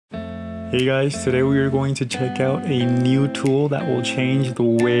Hey guys, today we are going to check out a new tool that will change the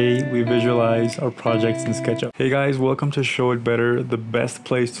way we visualize our projects in SketchUp. Hey guys, welcome to Show It Better, the best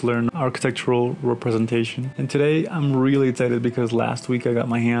place to learn architectural representation. And today I'm really excited because last week I got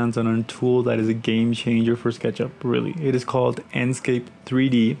my hands on a tool that is a game changer for SketchUp, really. It is called Enscape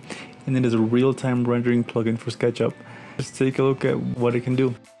 3D, and it is a real-time rendering plugin for SketchUp. Let's take a look at what it can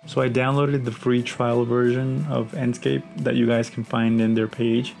do. So I downloaded the free trial version of Enscape that you guys can find in their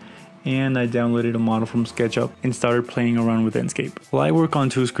page, and I downloaded a model from SketchUp and started playing around with Enscape. Well, I work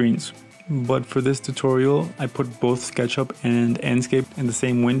on two screens, but for this tutorial I put both SketchUp and Enscape in the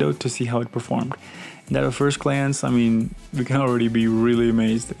same window to see how it performed. And at a first glance, I mean, we can already be really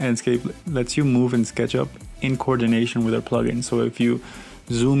amazed. Enscape lets you move in SketchUp in coordination with our plugin. So if you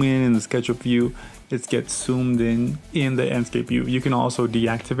zoom in the SketchUp view, it gets zoomed in the Enscape view. You can also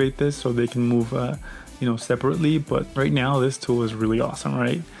deactivate this so they can move separately, but right now this tool is really awesome,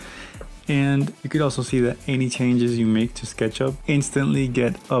 right? And you could also see that any changes you make to SketchUp instantly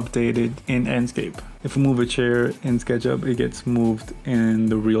get updated in Enscape. If we move a chair in SketchUp, it gets moved in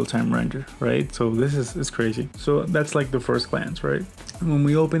the real-time render, right? So this is crazy. So that's like the first glance, right? When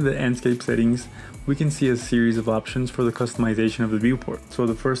we open the Enscape settings, we can see a series of options for the customization of the viewport. So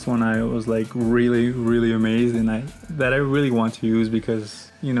the first one I was like really amazed, and I really want to use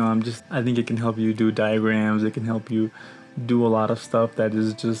because, you know, I think it can help you do diagrams, it can help you do a lot of stuff that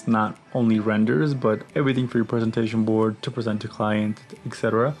is just not only renders, but everything for your presentation board to present to client,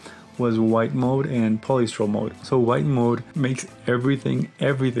 etc. was white mode and polystyrol mode. So white mode makes everything,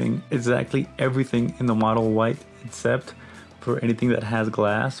 exactly everything in the model white except for anything that has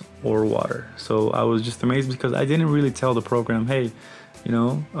glass or water. So I was just amazed because I didn't really tell the program, hey,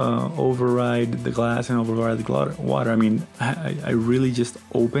 override the glass and override the water. I mean, I really just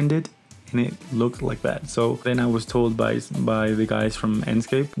opened it and it looked like that. So then I was told by the guys from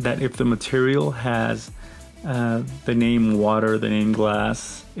Enscape that if the material has the name water, the name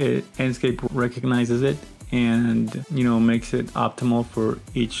glass, Enscape recognizes it and makes it optimal for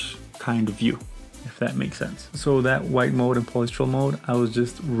each kind of view, if that makes sense. So that white mode and polystyrol mode, I was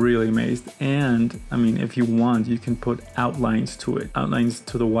just really amazed. And I mean, if you want, you can put outlines to it. Outlines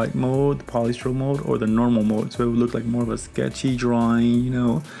to the white mode, the polystyrol mode, or the normal mode. So it would look like more of a sketchy drawing,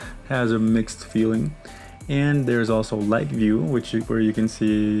 has a mixed feeling. And there's also light view, where you can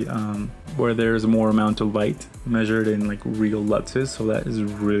see where there's more amount of light measured in like real lutzes. So that is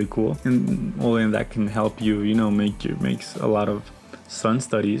really cool. And only that can help you, makes a lot of sun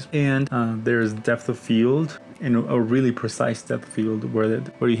studies. And there's depth of field, and a really precise depth of field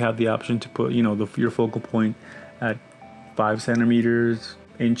where you have the option to put your focal point at 5 centimeters,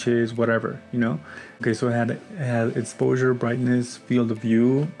 inches, whatever. Okay, so it had exposure, brightness, field of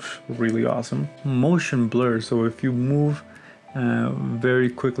view, really awesome. Motion blur, so if you move very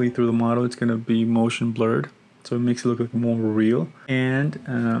quickly through the model, it's going to be motion blurred, so it makes it look like more real, and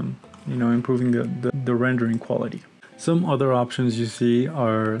improving the rendering quality. Some other options you see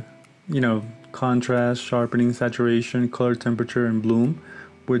are, contrast, sharpening, saturation, color temperature, and bloom,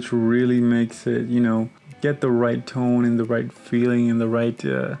 which really makes it, get the right tone and the right feeling and the right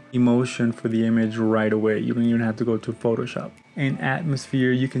emotion for the image right away. You don't even have to go to Photoshop. In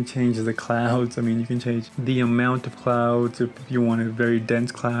atmosphere, you can change the clouds. I mean, you can change the amount of clouds if you wanted very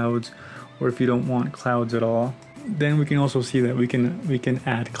dense clouds, or if you don't want clouds at all. Then we can also see that we can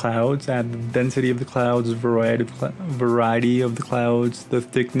add clouds, add the density of the clouds, variety of the clouds, the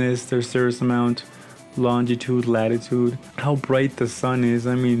thickness, their cirrus amount, longitude, latitude, how bright the sun is.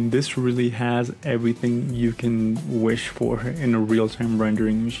 I mean, this really has everything you can wish for in a real-time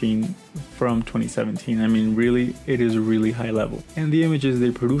rendering machine from 2017. I mean, really, it is really high level. And the images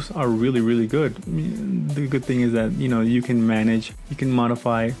they produce are really good. I mean, the good thing is that, you can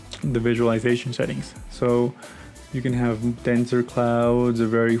modify the visualization settings. So you can have denser clouds, a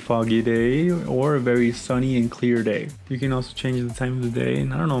very foggy day, or a very sunny and clear day. You can also change the time of the day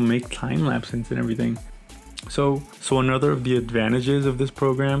and, make time lapses and everything. So another of the advantages of this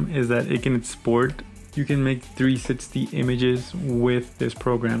program is that it can export. You can make 360 images with this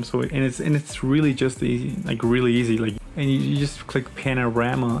program. So it's really just really easy. And you just click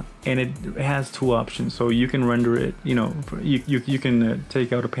panorama, and it has two options. So you can render it, you can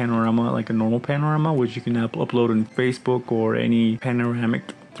take out a panorama, like a normal panorama, which you can upload on Facebook or any panoramic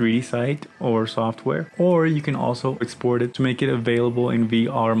 3D site or software, or you can also export it to make it available in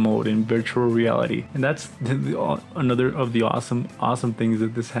VR mode, in virtual reality. And that's another of the awesome things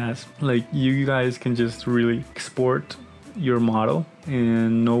that this has. Like, you guys can just really export your model,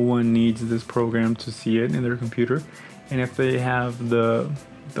 and no one needs this program to see it in their computer. And if they have the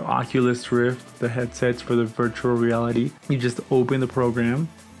Oculus Rift, the headsets for the virtual reality, you just open the program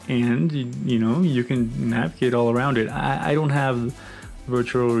and you know, you can navigate all around it. I don't have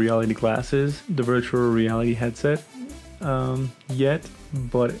virtual reality glasses, the virtual reality headset yet,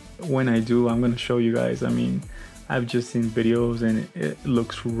 but when I do, I'm gonna show you guys. I mean, I've just seen videos and it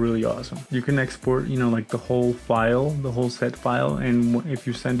looks really awesome. You can export, you know, like the whole file, the whole set file, and if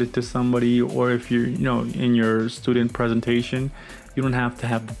you send it to somebody, or if you're, you know, in your student presentation, you don't have to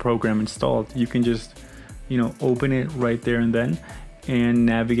have the program installed. You can just, you know, open it right there and then and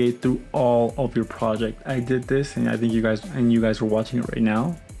navigate through all of your project. I did this, and I think you guys are watching it right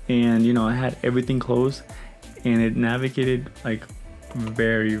now, and you know, I had everything closed and it navigated like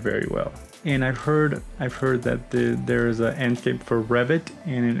very, very well. And I've heard that there is an Enscape for Revit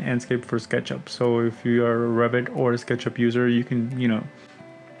and an Enscape for SketchUp. So if you are a Revit or a SketchUp user, you can, you know,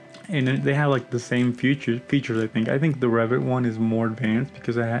 and they have like the same features. I think the Revit one is more advanced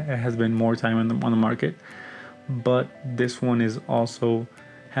because it has been more time on the market, but this one is also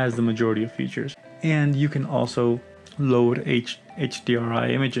has the majority of features. And you can also load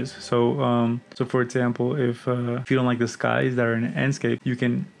HDRI images. So for example, if you don't like the skies that are in Enscape, you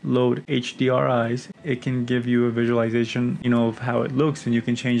can load HDRIs. It can give you a visualization, you know, of how it looks, and you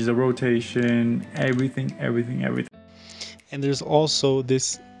can change the rotation, everything. And there's also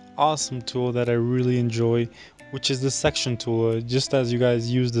this awesome tool that I really enjoy, which is the section tool. Just as you guys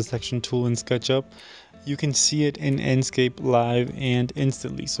use the section tool in SketchUp, you can see it in Enscape live and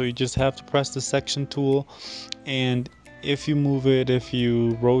instantly. So you just have to press the section tool, and if you move it, if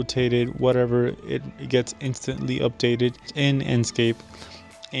you rotate it, whatever, it gets instantly updated in Enscape,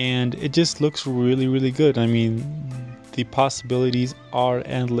 and it just looks really, really good. I mean, the possibilities are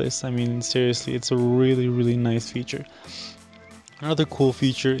endless. I mean, seriously, it's a really, really nice feature. Another cool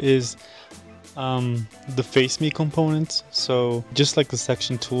feature is the face me components. So just like the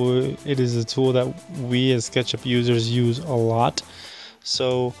section tool, it is a tool that we as SketchUp users use a lot.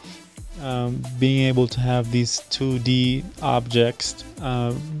 So being able to have these 2D objects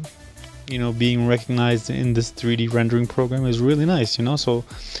you know, being recognized in this 3D rendering program is really nice, you know. So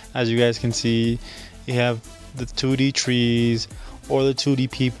as you guys can see, you have the 2D trees or the 2D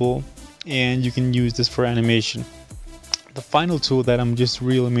people, and you can use this for animation. The final tool that I'm just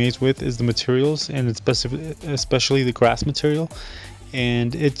real amazed with is the materials, and it's especially the grass material.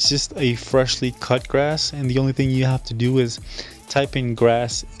 And it's just a freshly cut grass, and the only thing you have to do is type in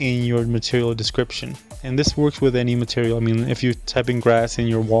grass in your material description. And this works with any material. I mean, if you type in grass in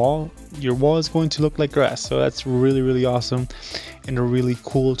your wall is going to look like grass. So that's really, really awesome and a really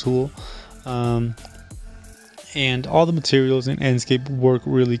cool tool. And all the materials in Enscape work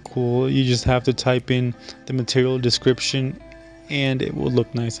really cool. You just have to type in the material description and it will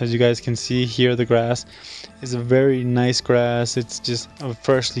look nice. As you guys can see here, the grass is a very nice grass. It's just a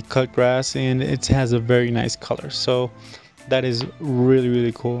freshly cut grass, and it has a very nice color. So that is really,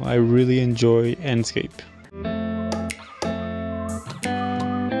 really cool. I really enjoy Enscape.